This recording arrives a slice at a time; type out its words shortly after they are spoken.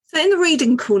in the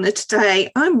Reading Corner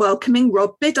today, I'm welcoming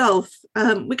Rob Biddulph.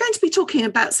 We're going to be talking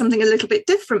about something a little bit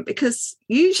different because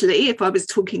usually if I was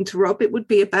talking to Rob, it would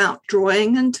be about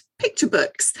drawing and picture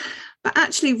books. But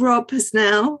actually, Rob has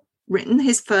now written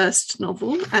his first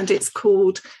novel and it's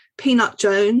called Peanut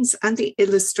Jones and the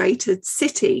Illustrated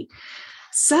City.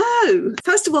 So,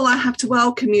 first of all, I have to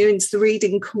welcome you into the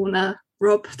Reading Corner.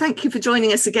 Rob, thank you for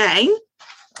joining us again.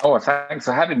 Oh, thanks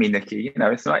for having me, Nikki.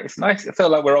 It's nice. I feel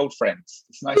like we're old friends.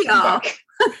 It's nice to be back.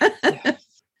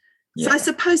 Yeah. So I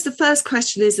suppose the first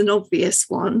question is an obvious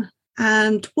one.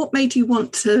 And what made you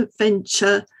want to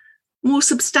venture more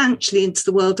substantially into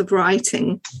the world of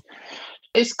writing?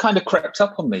 It's kind of crept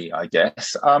up on me, I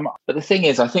guess. But the thing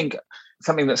is, I think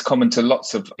something that's common to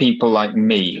lots of people like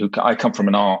me, I come from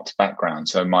an art background.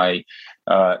 So my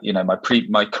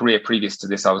career previous to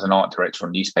this, I was an art director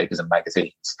on newspapers and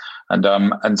magazines.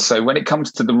 And so when it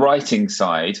comes to the writing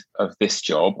side of this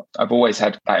job, I've always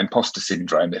had that imposter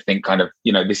syndrome. I think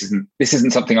this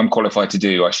isn't something I'm qualified to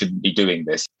do. I shouldn't be doing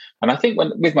this. And I think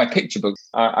with my picture books,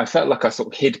 I felt like I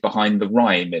sort of hid behind the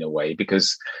rhyme in a way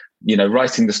because,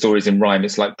 writing the stories in rhyme,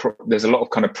 it's like there's a lot of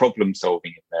kind of problem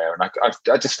solving in there. And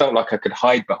I just felt like I could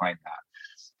hide behind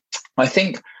that. I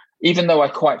think even though I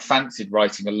quite fancied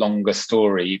writing a longer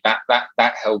story,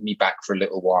 that held me back for a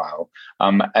little while.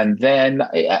 And then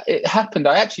it happened.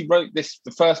 I actually wrote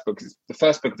the first book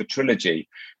of a trilogy.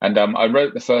 And I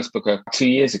wrote the first book 2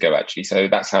 years ago, actually. So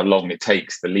that's how long it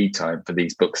takes, the lead time for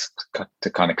these books to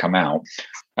kind of come out.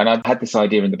 And I've had this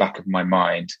idea in the back of my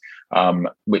mind,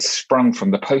 which sprung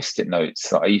from the Post-it notes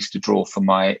that I used to draw for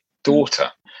my daughter.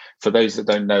 For those that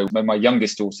don't know, when my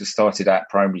youngest daughter started at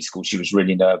primary school, she was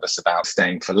really nervous about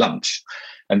staying for lunch.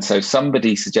 And so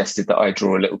somebody suggested that I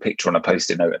draw a little picture on a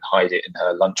Post-it note and hide it in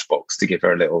her lunchbox to give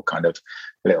her a little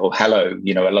hello,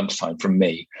 at lunchtime from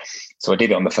me. So I did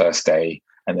it on the first day.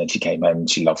 And then she came home and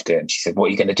she loved it. And she said, "What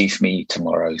are you going to do for me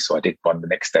tomorrow?" So I did one the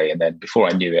next day. And then before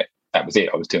I knew it, that was it.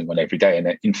 I was doing one every day.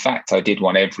 And in fact, I did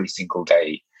one every single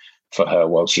day for her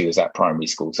while she was at primary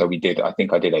school. So I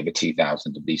think I did over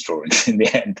 2,000 of these drawings in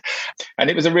the end. And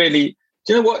it was it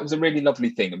was a really lovely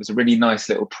thing. It was a really nice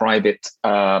little private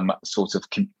sort of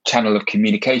channel of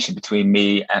communication between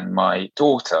me and my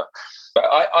daughter. But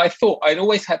I thought I'd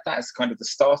always had that as kind of the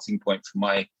starting point for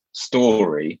my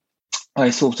story. I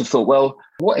sort of thought, well,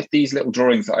 what if these little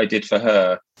drawings that I did for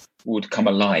her would come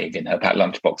alive in her packed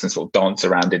lunchbox and sort of dance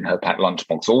around in her packed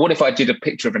lunchbox? Or what if I did a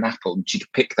picture of an apple and she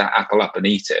could pick that apple up and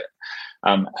eat it?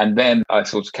 And then I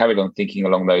sort of carried on thinking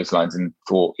along those lines and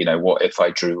thought, what if I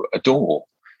drew a door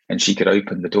and she could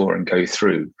open the door and go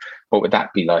through? What would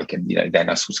that be like? And, then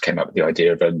I sort of came up with the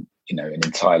idea of an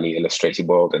entirely illustrated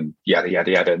world and yada,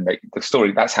 yada, yada. And the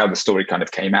story, that's how the story kind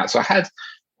of came out. So I had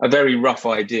a very rough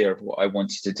idea of what I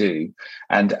wanted to do.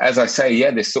 And as I say,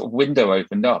 this sort of window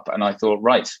opened up and I thought,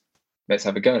 right, let's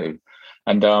have a go.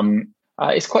 And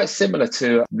it's quite similar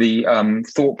to the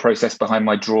thought process behind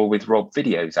my Draw with Rob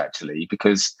videos, actually,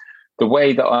 because the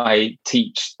way that I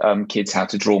teach kids how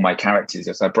to draw my characters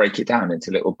is I break it down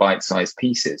into little bite-sized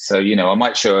pieces. So, I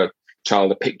might show a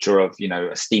child a picture of,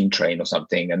 a steam train or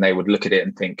something, and they would look at it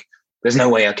and think, there's no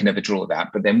way I can ever draw that.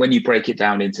 But then when you break it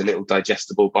down into little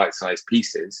digestible bite-sized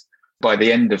pieces, by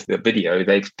the end of the video,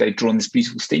 they've drawn this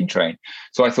beautiful steam train.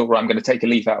 So I thought, right, I'm going to take a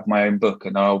leaf out of my own book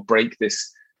and I'll break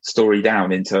this story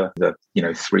down into the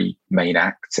 3 main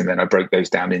acts, and then I broke those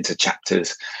down into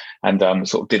chapters and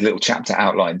sort of did little chapter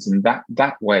outlines, and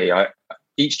that way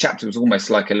each chapter was almost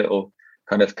like a little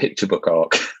kind of picture book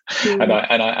arc. and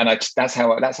I that's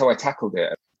how I tackled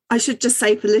it. I should just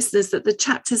say for listeners that the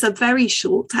chapters are very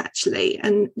short, actually,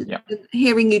 and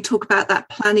hearing you talk about that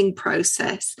planning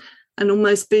process and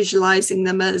almost visualizing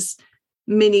them as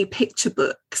mini picture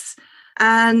books.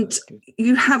 And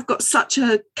you have got such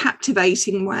a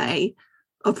captivating way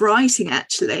of writing,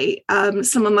 actually.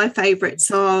 Some of my favourites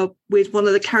are with one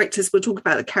of the characters. We'll talk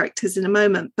about the characters in a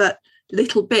moment, but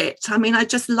Little Bit. I mean, I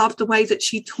just love the way that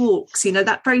she talks,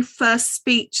 that very first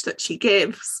speech that she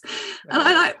gives. And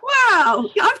I'm like, wow,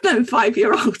 I've known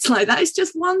 5-year-olds like that. It's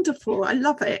just wonderful. I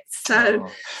love it. So...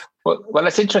 Well,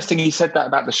 it's interesting you said that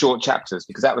about the short chapters,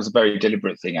 because that was a very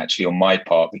deliberate thing, actually, on my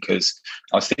part, because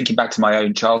I was thinking back to my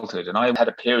own childhood and I had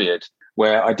a period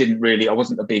where I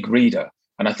wasn't a big reader.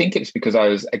 And I think it was because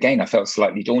I felt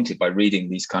slightly daunted by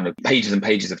reading these kind of pages and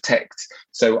pages of text.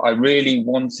 So I really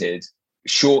wanted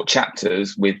short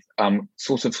chapters with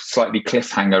sort of slightly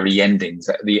cliffhanger-y endings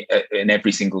in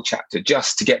every single chapter,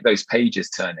 just to get those pages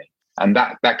turning. And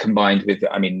that combined with,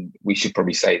 we should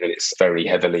probably say that it's very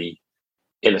heavily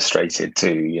illustrated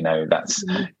too.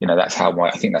 That's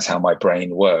how my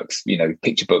brain works.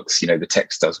 Picture books, the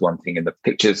text does one thing and the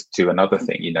pictures do another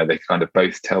thing. They kind of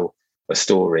both tell a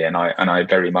story, and I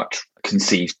very much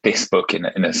conceived this book in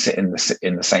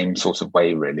the same sort of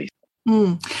way, really.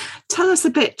 Tell us a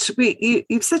bit.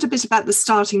 You've said a bit about the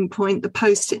starting point, the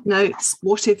post-it notes.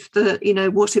 What if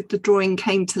the drawing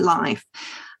came to life?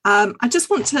 I just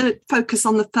want to focus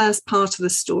on the first part of the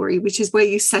story, which is where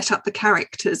you set up the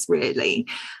characters, really.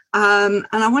 And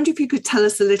I wonder if you could tell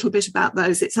us a little bit about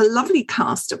those. It's a lovely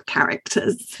cast of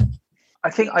characters. I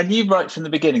think I knew right from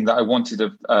the beginning that I wanted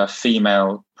a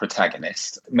female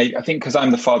protagonist. Maybe, I think because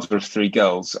I'm the father of 3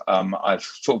 girls, I've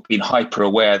sort of been hyper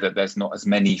aware that there's not as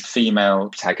many female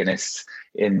protagonists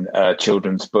in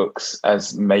children's books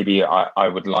as maybe I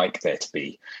would like there to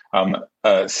be.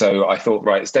 So I thought,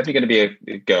 right, it's definitely going to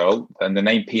be a girl, and the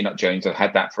name Peanut Jones, I've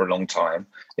had that for a long time.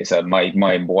 It's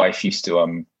my wife used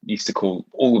to call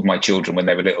all of my children when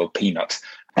they were little Peanut.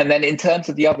 And then in terms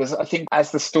of the others, I think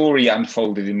as the story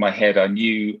unfolded in my head, I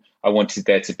knew I wanted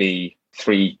there to be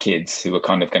 3 kids who were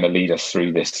kind of going to lead us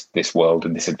through this world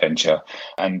and this adventure.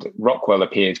 And Rockwell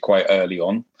appeared quite early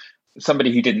on.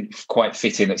 Somebody who didn't quite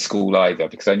fit in at school either,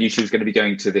 because I knew she was going to be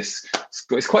going to this.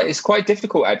 It's quite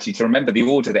difficult actually to remember the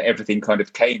order that everything kind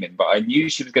of came in, but I knew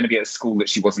she was going to be at a school that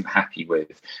she wasn't happy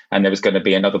with, and there was going to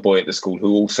be another boy at the school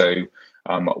who also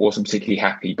wasn't particularly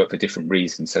happy, but for different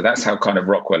reasons. So that's how kind of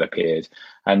Rockwell appeared.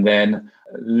 And then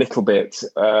Little Bit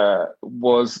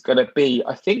was going to be,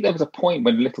 I think there was a point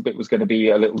when Little Bit was going to be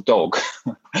a little dog.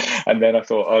 And then I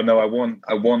thought, oh no, I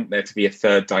want there to be a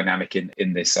third dynamic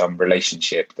in this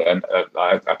relationship, and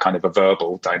a kind of a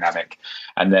verbal dynamic.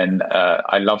 And then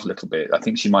I love Little Bit. I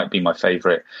think she might be my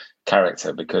favorite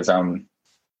character because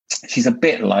she's a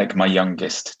bit like my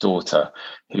youngest daughter,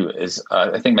 who is,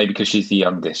 I think maybe because she's the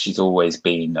youngest, she's always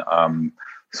been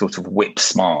sort of whip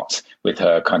smart with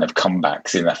her kind of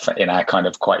comebacks in our kind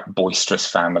of quite boisterous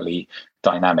family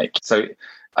dynamic. So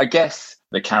I guess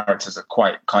the characters are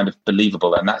quite kind of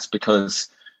believable, and that's because,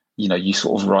 you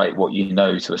sort of write what you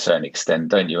know to a certain extent,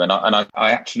 don't you? And I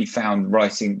actually found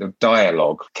writing the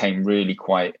dialogue came really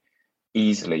quite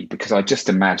easily, because I just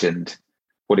imagined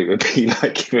what it would be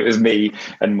like if it was me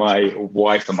and my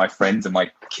wife and my friends and my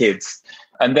kids.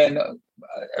 And then,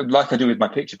 like I do with my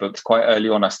picture books, quite early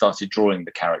on, I started drawing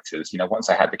the characters. Once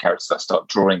I had the characters, I started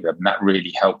drawing them, and that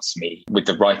really helps me with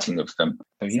the writing of them.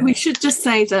 So, yeah. We should just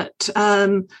say that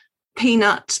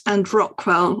Peanut and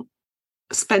Rockwell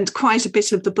spend quite a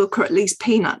bit of the book, or at least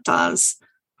Peanut does,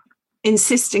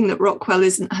 insisting that Rockwell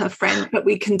isn't her friend, but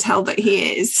we can tell that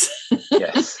he is.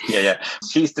 Yes, yeah.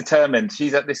 She's determined.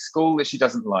 She's at this school that she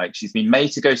doesn't like. She's been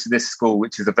made to go to this school,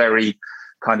 which is a very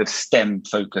kind of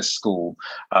STEM-focused school,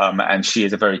 and she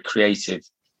is a very creative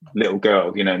little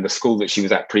girl. And the school that she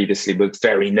was at previously was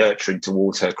very nurturing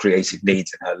towards her creative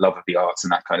needs and her love of the arts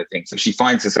and that kind of thing. So she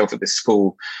finds herself at this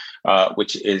school,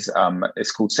 which is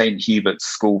it's called St. Hubert's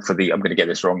School for the, I'm going to get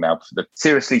this wrong now, for the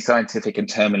Seriously Scientific and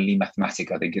Terminally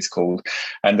Mathematic, I think it's called.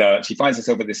 And she finds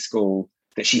herself at this school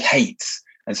that she hates.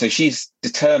 And so she's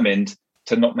determined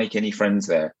to not make any friends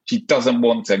there. She doesn't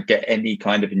want to get any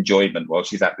kind of enjoyment while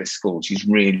she's at this school. She's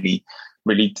really,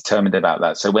 really determined about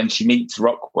that. So when she meets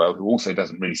Rockwell, who also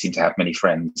doesn't really seem to have many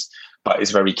friends, but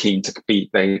is very keen to be,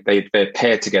 they're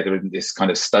paired together in this kind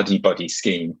of study buddy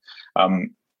scheme.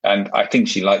 And I think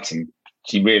she likes him.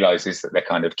 She realizes that they're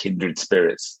kind of kindred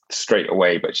spirits straight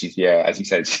away, but she's, as you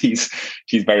said, she's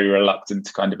very reluctant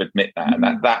to kind of admit that. And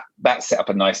that set up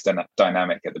a nice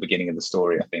dynamic at the beginning of the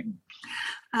story, I think.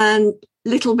 And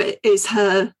Little Bit is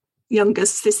her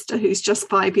youngest sister, who's just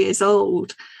 5 years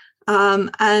old.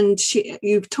 And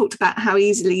you've talked about how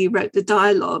easily you wrote the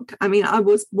dialogue. I mean, I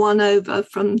was won over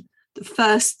from the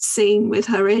first scene with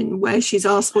her in, where she's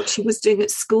asked what she was doing at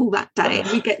school that day,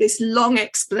 and we get this long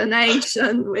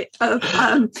explanation of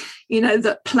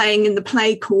that playing in the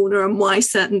play corner and why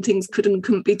certain things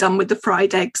couldn't be done with the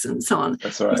fried eggs and so on.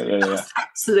 That's right. Yeah.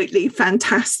 Absolutely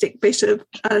fantastic bit of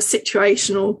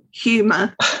situational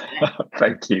humour.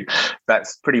 Thank you.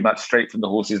 That's pretty much straight from the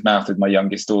horse's mouth with my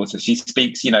youngest daughter. She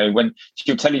speaks, when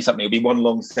she'll tell you something, it'll be one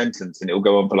long sentence and it'll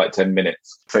go on for like 10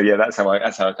 minutes. So yeah, that's how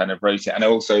I kind of wrote it. And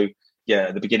also,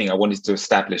 at the beginning, I wanted to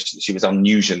establish that she was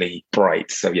unusually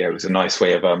bright. So yeah, it was a nice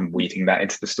way of weaving that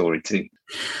into the story too.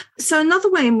 So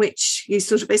another way in which you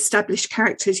sort of establish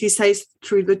characters, you say, is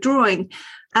through the drawing.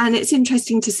 And it's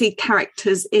interesting to see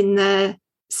characters in their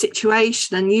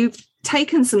situation. And you've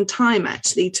taken some time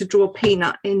actually to draw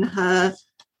Peanut in her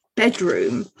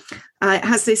bedroom. It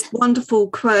has this wonderful,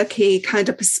 quirky kind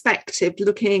of perspective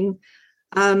looking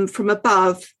from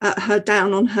above at her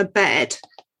down on her bed.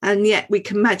 and yet we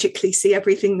can magically see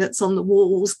everything that's on the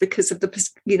walls because of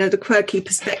the quirky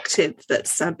perspective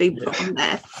that's been put on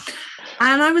there.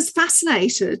 And I was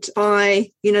fascinated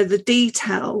by, the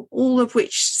detail, all of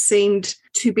which seemed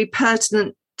to be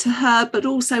pertinent to her, but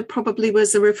also probably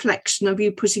was a reflection of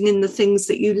you putting in the things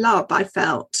that you love, I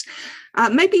felt.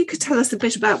 Maybe you could tell us a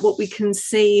bit about what we can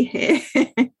see here.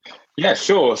 Yeah,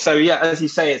 sure. So, yeah, as you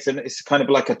say, it's kind of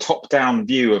like a top-down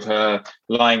view of her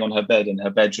lying on her bed in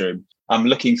her bedroom. I'm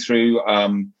looking through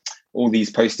all these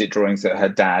Post-it drawings that her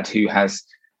dad,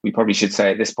 we probably should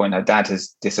say at this point, her dad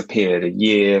has disappeared a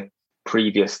year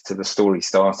previous to the story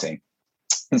starting.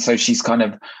 And so she's kind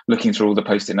of looking through all the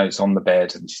Post-it notes on the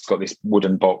bed, and she's got this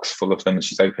wooden box full of them, and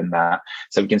she's opened that.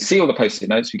 So we can see all the Post-it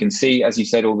notes. We can see, as you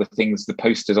said, all the things, the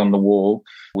posters on the wall.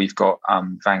 We've got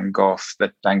the Van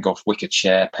Gogh wicker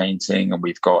chair painting, and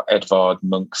we've got Edvard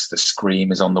Munch's The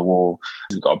Scream is on the wall.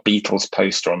 We've got a Beatles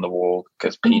poster on the wall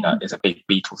because Peanut is a big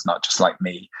Beatles nut, just like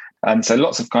me. And so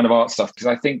lots of kind of art stuff, because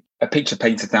I think a picture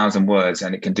paints 1,000 words,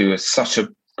 and it can do such a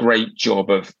great job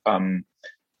of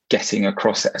getting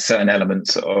across certain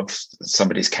elements of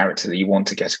somebody's character that you want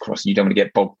to get across. You don't want to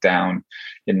get bogged down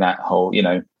in that whole,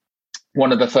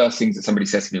 one of the first things that somebody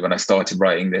says to me when I started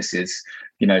writing this is,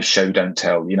 show, don't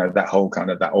tell, that whole kind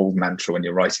of that old mantra when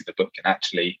you're writing the book. And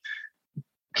actually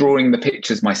drawing the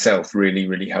pictures myself really,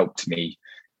 really helped me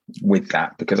with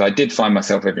that, because I did find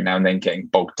myself every now and then getting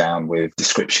bogged down with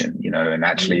description, and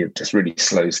actually it just really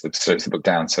slows the book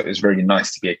down. So it was really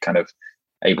nice to be kind of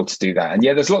able to do that. And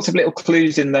yeah, there's lots of little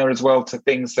clues in there as well to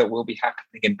things that will be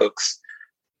happening in books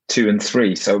 2 and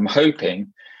 3. So I'm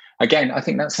hoping, again, I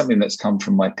think that's something that's come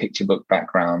from my picture book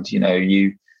background.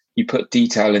 You put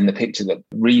detail in the picture that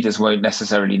readers won't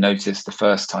necessarily notice the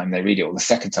first time they read it, or the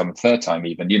second time or third time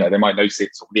even. They might notice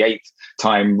it the 8th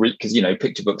time, because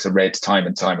picture books are read time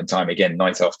and time and time again,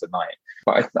 night after night.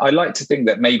 But I like to think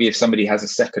that maybe if somebody has a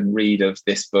second read of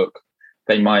this book,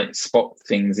 they might spot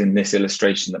things in this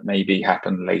illustration that maybe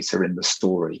happen later in the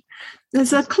story.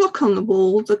 There's a clock on the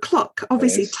wall. The clock,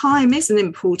 obviously, time is an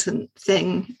important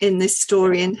thing in this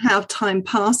story, and how time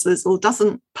passes or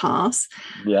doesn't pass.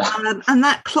 Yeah. And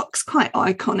that clock's quite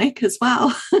iconic as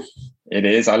well. It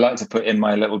is. I like to put in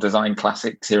my little design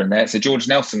classics here and there. It's a George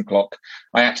Nelson clock.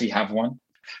 I actually have one.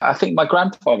 I think my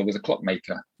grandfather was a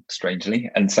clockmaker, strangely.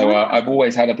 And so I've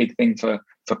always had a big thing for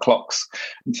clocks.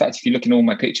 In fact, if you look in all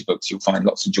my picture books, you'll find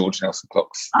lots of George Nelson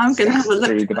clocks. I'm going to have a look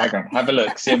through the background. Have a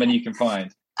look, see how many you can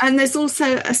find. And there's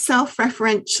also a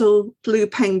self-referential blue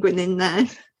penguin in there.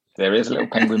 There is a little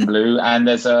penguin blue, and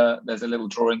there's a little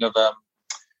drawing of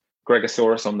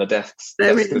Gregosaurus on the desk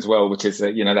as well, which is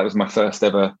that was my first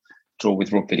ever draw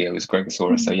with Rob video, was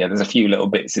Gregosaurus. So yeah, there's a few little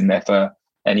bits in there for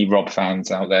any Rob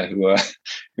fans out there who are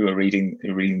reading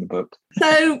the book.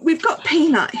 So we've got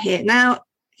Peanut here now.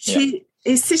 She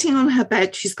is sitting on her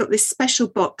bed. She's got this special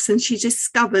box, and she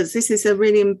discovers, this is a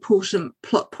really important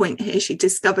plot point here, she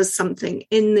discovers something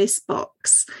in this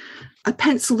box, a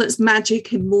pencil that's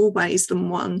magic in more ways than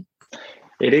one.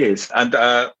 It is. And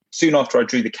soon after I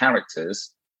drew the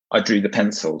characters, I drew the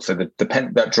pencil. So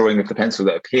that drawing of the pencil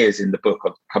that appears in the book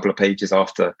a couple of pages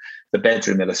after the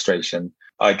bedroom illustration,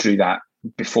 I drew that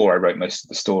before I wrote most of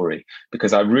the story,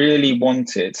 because I really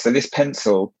wanted, so this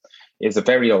pencil is a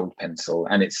very old pencil,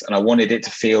 and I wanted it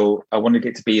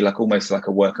to be like almost like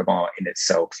a work of art in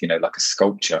itself, like a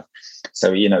sculpture.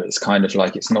 So, it's kind of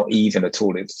like, it's not even at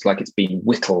all. It's like it's been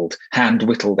hand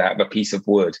whittled out of a piece of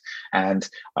wood. And,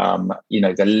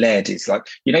 the lead is like,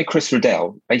 Chris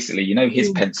Riddell, basically, his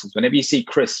pencils, whenever you see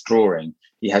Chris drawing,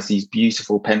 he has these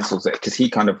beautiful pencils because he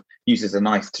kind of uses a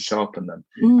knife to sharpen them.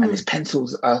 And his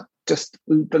pencils are just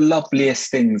the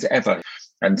loveliest things ever.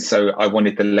 And so I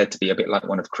wanted the lead to be a bit like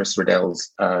one of Chris Riddell's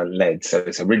lead. So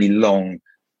it's a really long,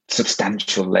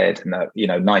 substantial lead, and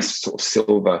a nice sort of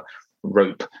silver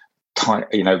rope,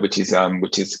 which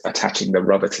is attaching the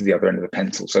rubber to the other end of the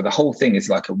pencil. So the whole thing is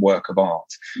like a work of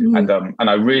art. And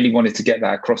I really wanted to get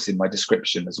that across in my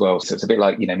description as well. So it's a bit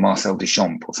like, Marcel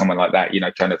Duchamp or someone like that,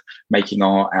 kind of making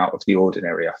art out of the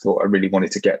ordinary. I thought I really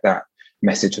wanted to get that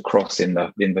message across in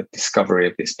the discovery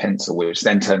of this pencil, which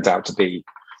then turns out to be,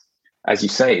 as you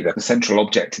say, the central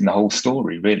object in the whole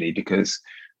story, really, because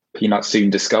Peanut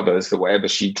soon discovers that whatever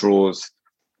she draws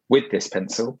with this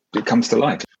pencil, it comes to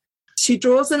life. She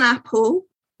draws an apple,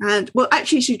 and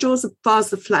she draws a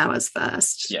vase of flowers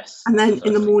first. Yes. And then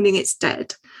in the morning it's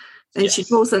dead. Then she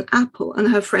draws an apple, and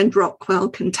her friend Rockwell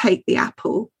can take the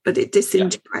apple, but it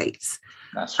disintegrates.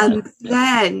 Yeah. That's right. And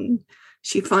then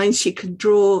she finds she can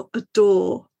draw a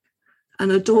door,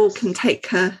 and a door can take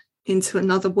her into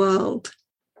another world.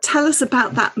 Tell us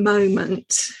about that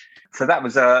moment. So that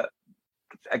was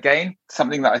again,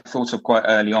 something that I thought of quite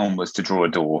early on was to draw a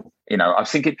door. You know, I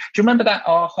was thinking, do you remember that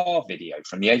Aha video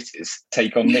from the 80s,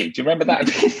 Take On Me? Do you remember that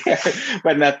video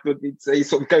when they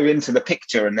sort of go into the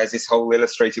picture and there's this whole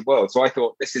illustrated world? So I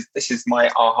thought, this is my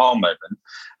aha moment.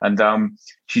 And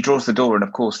she draws the door, and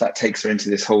of course that takes her into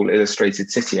this whole illustrated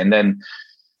city. And then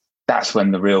that's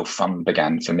when the real fun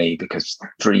began for me, because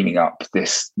dreaming up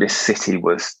this city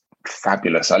was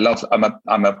fabulous. I'm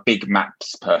a big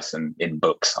maps person in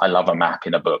books. I love a map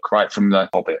in a book, right from The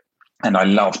Hobbit. And I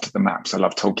loved the maps. I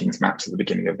loved Tolkien's maps at the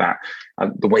beginning of that,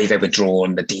 the way they were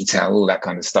drawn, the detail, all that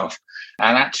kind of stuff.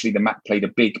 And actually the map played a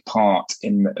big part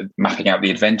in mapping out the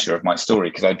adventure of my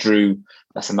story, because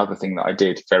that's another thing that I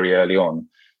did very early on.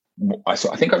 I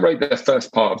think I wrote the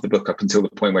first part of the book up until the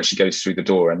point where she goes through the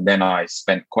door. And then I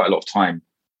spent quite a lot of time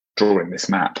drawing this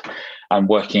map and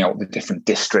working out the different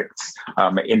districts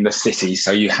in the city.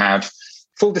 So you have,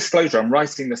 full disclosure,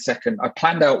 I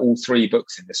planned out all 3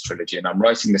 books in this trilogy, and I'm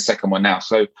writing the second one now.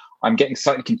 So I'm getting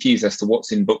slightly confused as to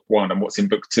what's in book 1 and what's in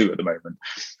book 2 at the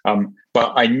moment.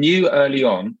 But I knew early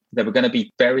on there were going to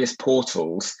be various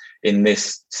portals in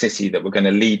this city that were going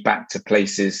to lead back to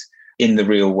places in the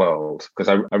real world, because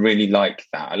I really like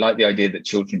that. I like the idea that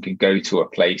children can go to a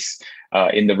place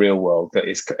in the real world that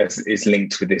is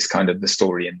linked with this kind of the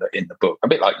story in the book, a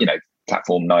bit like, you know,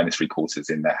 Platform 9 3/4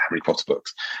 in the Harry Potter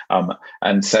books.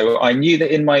 And so I knew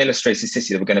that in my illustrated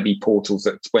city there were going to be portals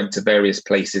that went to various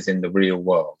places in the real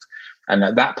world. And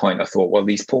at that point I thought, well,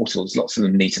 these portals, lots of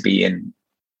them need to be in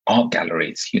art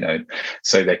galleries, you know.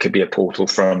 So there could be a portal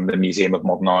from the Museum of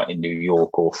Modern Art in New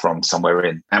York, or from somewhere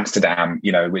in Amsterdam,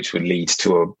 you know, which would lead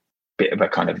to a bit of a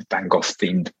kind of Van Gogh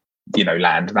themed, you know,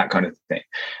 land, that kind of thing.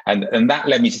 And that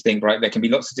led me to think, right, there can be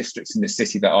lots of districts in the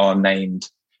city that are named,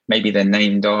 maybe they're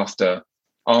named after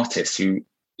artists who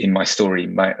in my story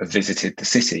might have visited the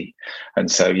city.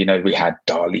 And so, you know, we had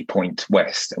Darley Point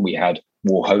West, and we had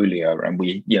Warholia, and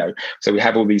we, you know, so we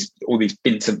have all these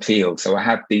Vincent Fields. So I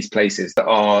have these places that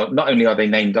are, not only are they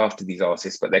named after these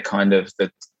artists, but they're kind of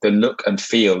the look and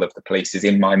feel of the places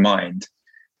in my mind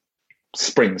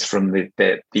springs from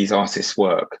these artists'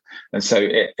 work. And so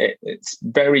it's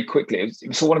very quickly, it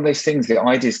was one of those things, the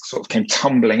ideas sort of came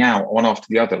tumbling out one after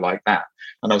the other like that.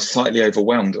 And I was slightly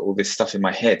overwhelmed at all this stuff in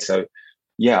my head. So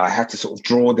yeah, I had to sort of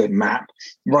draw the map,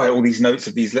 write all these notes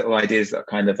of these little ideas that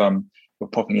kind of were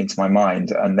popping into my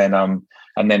mind, and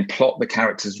then plot the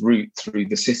character's route through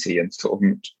the city and sort of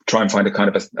try and find a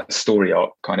kind of a story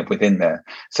arc kind of within there.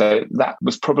 So that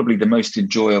was probably the most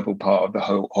enjoyable part of the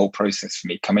whole process for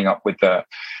me, coming up with the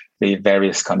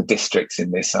various kind of districts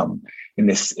in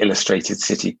this illustrated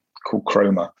city called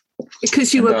Cromer.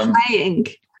 Because you were playing.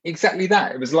 Exactly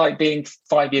that. It was like being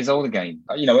 5 years old again.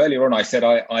 You know, earlier on I said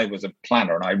I was a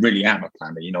planner, and I really am a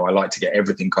planner. You know, I like to get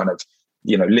everything kind of,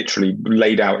 you know, literally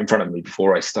laid out in front of me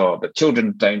before I start. But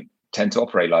children don't tend to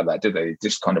operate like that, do they? They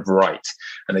just kind of write,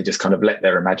 and they just kind of let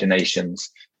their imaginations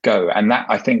go. And that,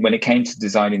 I think, when it came to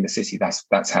designing the city,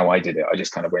 that's how I did it. I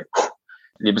just kind of went,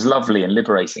 it was lovely and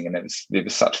liberating, and it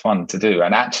was such fun to do.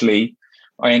 And actually,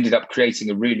 I ended up creating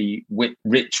a really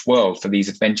rich world for these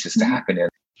adventures to happen in.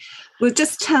 We'll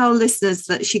just tell listeners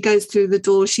that she goes through the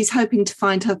door. She's hoping to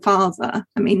find her father.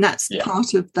 I mean, that's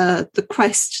part of the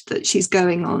quest that she's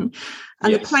going on.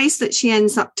 And the place that she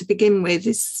ends up to begin with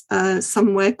is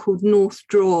somewhere called North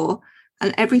Draw,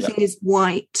 and everything is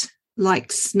white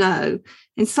like snow.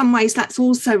 In some ways, that's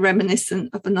also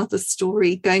reminiscent of another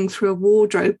story, going through a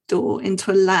wardrobe door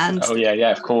into a land. Oh,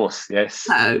 yeah, of course. Yes.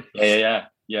 So, yeah.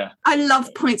 I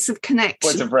love points of connection.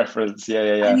 Points of reference,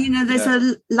 yeah. And, you know, there's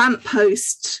a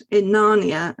lamppost in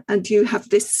Narnia, and you have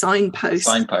this signpost.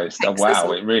 Oh,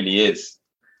 wow, it really is.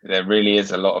 There really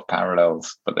is a lot of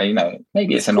parallels, but, you know,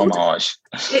 maybe it's an homage.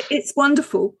 It's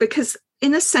wonderful, because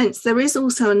in a sense, there is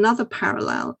also another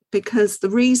parallel, because the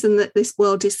reason that this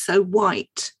world is so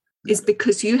white is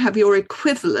because you have your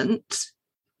equivalent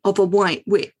of a white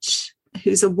witch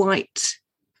who's a white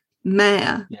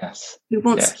mayor who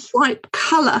wants white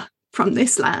colour from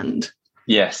this land.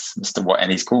 Yes, Mr. White,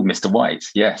 and he's called Mr. White.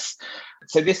 Yes.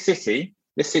 So this city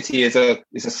is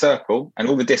a circle, and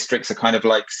all the districts are kind of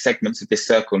like segments of this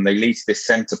circle, and they lead to this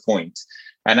centre point.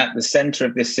 And at the centre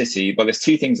of this city, well, there's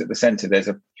two things at the centre. There's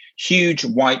a huge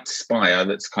white spire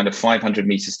that's kind of 500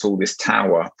 meters tall, this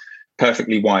tower,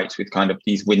 perfectly white, with kind of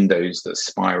these windows that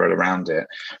spiral around it.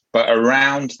 But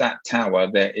around that tower,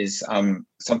 there is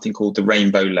something called the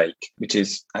Rainbow Lake, which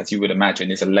is, as you would imagine,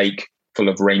 is a lake full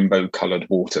of rainbow coloured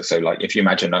water. So like if you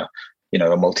imagine a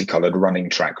multicolored running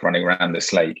track running around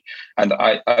this lake. And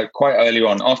I quite early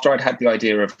on, after I'd had the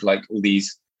idea of like all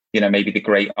these, you know, maybe the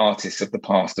great artists of the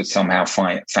past had somehow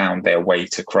found their way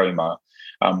to Cromer,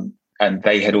 and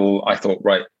they had all, I thought,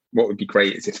 right, what would be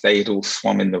great is if they had all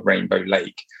swum in the Rainbow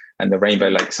Lake, and the Rainbow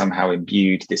Lake somehow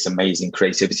imbued this amazing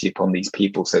creativity upon these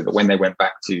people, so that when they went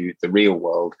back to the real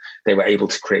world, they were able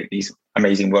to create these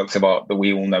amazing works of art that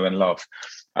we all know and love.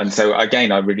 And so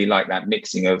again, I really like that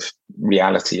mixing of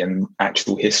reality and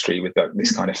actual history with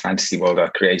this kind of fantasy world I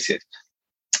created.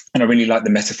 And I really like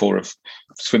the metaphor of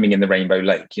swimming in the Rainbow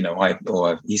Lake.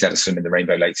 Or he's had a swim in the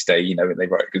Rainbow Lake today. They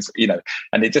write,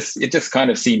 and it just kind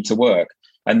of seemed to work.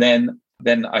 And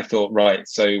then I thought, right,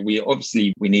 so we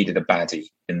needed a baddie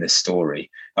in this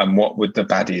story. And what would the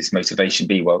baddie's motivation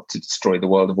be? Well, to destroy the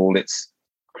world of all its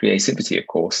creativity, of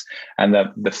course. And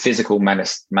the physical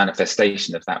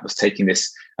manifestation of that was taking this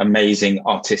amazing,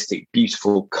 artistic,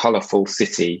 beautiful, colourful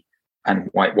city and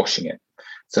whitewashing it.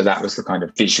 So that was the kind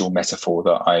of visual metaphor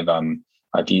that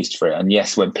I've used for it. And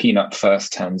yes, when Peanut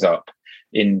first turns up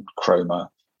in Cromer,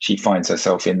 she finds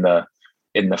herself in the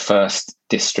first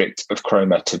district of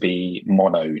Cromer to be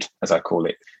monoed, as I call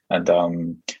it. And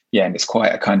and it's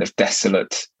quite a kind of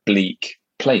desolate, bleak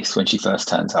place when she first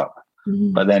turns up.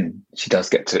 Mm-hmm. But then she does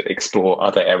get to explore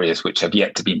other areas which have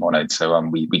yet to be monoed. So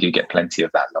we do get plenty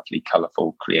of that lovely,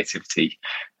 colourful creativity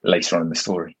later on in the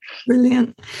story.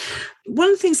 Brilliant. One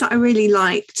of the things that I really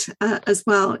liked as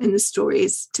well in the story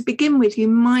is, to begin with, you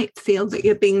might feel that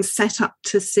you're being set up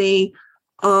to see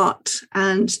art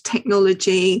and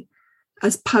technology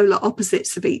as polar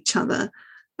opposites of each other.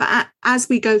 But as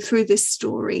we go through this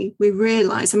story, we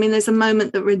realise, there's a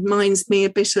moment that reminds me a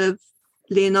bit of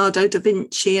Leonardo da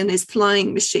Vinci and his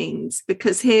flying machines,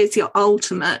 because here's your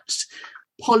ultimate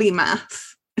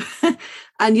polymath.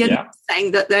 And you're not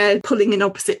saying that they're pulling in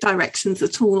opposite directions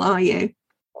at all, are you?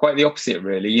 Quite the opposite,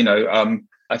 really.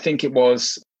 I think it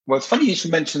was... Well, it's funny you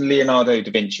should mention Leonardo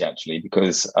da Vinci, actually,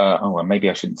 because, maybe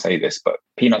I shouldn't say this, but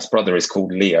Peanut's brother is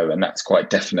called Leo, and that's quite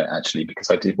definite, actually, because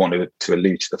I did want to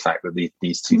allude to the fact that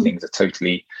these two things are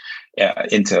totally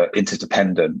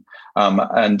interdependent.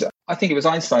 And I think it was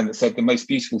Einstein that said the most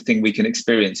beautiful thing we can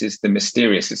experience is the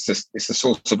mysterious. It's the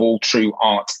source of all true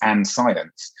art and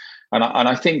science. And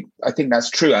I think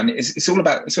that's true. And it's all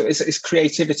about, it's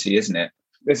creativity, isn't it?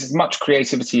 There's as much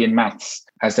creativity in maths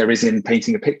as there is in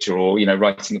painting a picture or,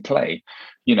 writing a play.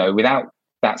 Without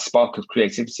that spark of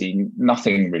creativity,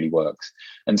 nothing really works.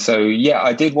 And so,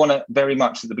 I did want to very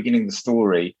much at the beginning of the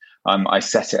story, I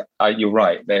set it, you're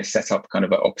right, they're set up kind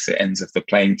of at opposite ends of the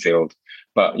playing field.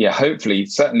 But hopefully,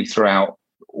 certainly throughout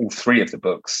all three of the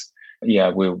books,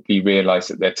 we realise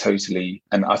that they're totally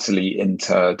and utterly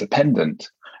interdependent.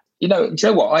 Do you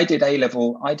know what? I did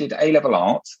A-level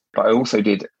art, but I also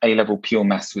did A-level pure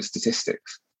maths with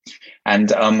statistics.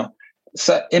 And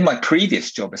so in my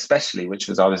previous job, especially, which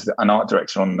was I was an art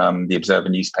director on the Observer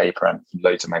newspaper and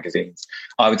loads of magazines,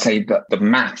 I would say that the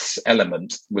maths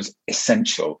element was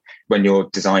essential when you're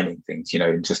designing things,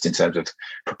 just in terms of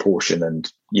proportion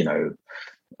and,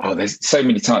 there's so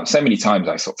many times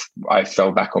I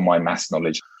fell back on my maths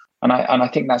knowledge. And I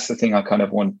think that's the thing I kind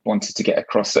of wanted to get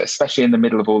across, especially in the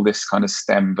middle of all this kind of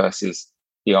STEM versus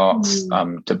the arts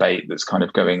debate that's kind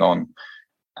of going on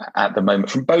at the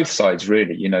moment from both sides,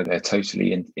 really. They're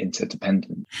totally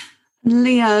interdependent.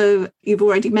 Leo, you've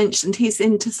already mentioned, he's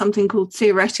into something called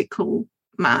theoretical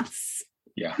maths.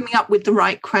 Yeah. Coming up with the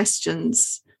right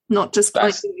questions, not just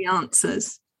finding the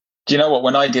answers. Do you know what?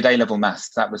 When I did A-level maths,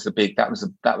 that was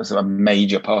a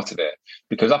major part of it,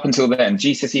 because up until then,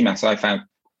 GCSE maths I found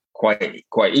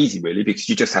quite easy, really, because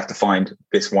you just have to find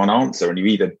this one answer and you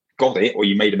either got it or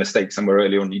you made a mistake somewhere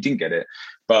earlier on and you didn't get it.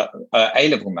 But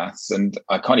A-level maths, and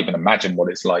I can't even imagine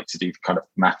what it's like to do kind of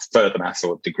further maths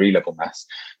or degree level maths,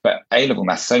 but A-level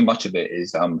maths, so much of it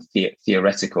is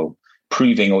theoretical,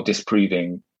 proving or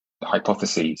disproving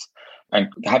hypotheses and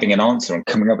having an answer and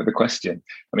coming up with a question.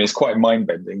 It's quite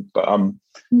mind-bending, but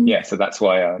so that's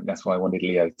why I wanted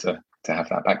Leo to have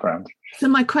that background. So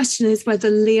my question is whether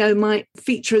Leo might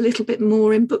feature a little bit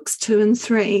more in books 2 and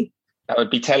 3. That would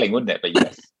be telling, wouldn't it? But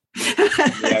yes.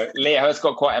 Leo has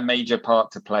got quite a major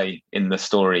part to play in the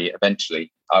story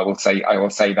eventually. I will say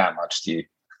that much to you.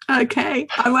 Okay.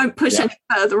 I won't push any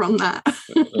further on that.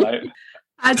 No.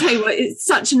 I'll tell you what, it's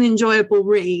such an enjoyable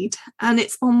read, and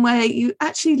it's one where you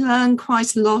actually learn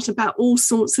quite a lot about all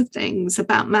sorts of things,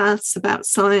 about maths, about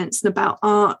science, and about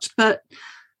art, but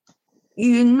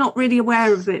you're not really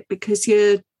aware of it because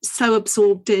you're so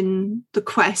absorbed in the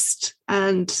quest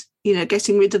and,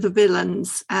 getting rid of the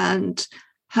villains and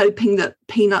hoping that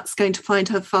Peanut's going to find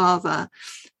her father.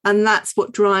 And that's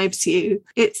what drives you.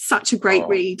 It's such a great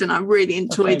read, and I really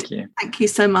enjoyed it. Thank you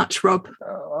so much, Rob.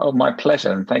 Oh, my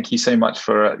pleasure. And thank you so much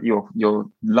for your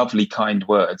lovely, kind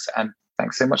words. And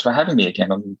thanks so much for having me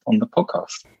again on the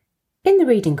podcast. In the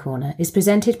Reading Corner is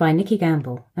presented by Nikki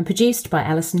Gamble and produced by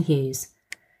Alison Hughes.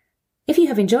 If you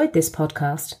have enjoyed this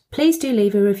podcast, please do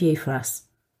leave a review for us.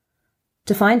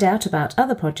 To find out about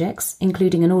other projects,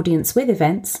 including an Audience With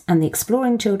events and the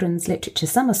Exploring Children's Literature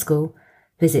Summer School,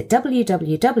 visit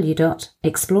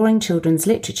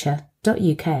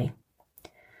www.exploringchildren'sliterature.uk.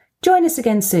 Join us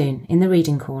again soon in the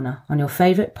Reading Corner on your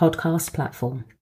favourite podcast platform.